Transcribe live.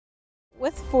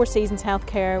With Four Seasons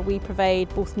Healthcare, we provide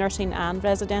both nursing and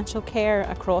residential care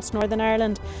across Northern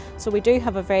Ireland. So we do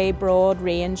have a very broad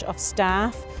range of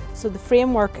staff. So the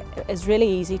framework is really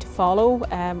easy to follow.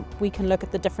 We can look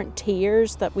at the different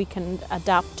tiers that we can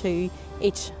adapt to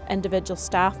each individual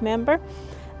staff member.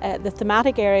 The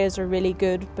thematic areas are really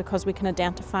good because we can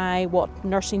identify what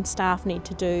nursing staff need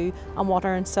to do and what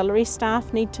our ancillary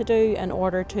staff need to do in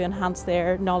order to enhance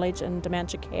their knowledge in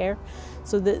dementia care.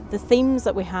 So the themes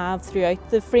that we have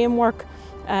throughout the framework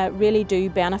really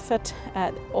do benefit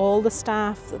all the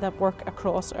staff that work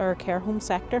across our care home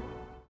sector.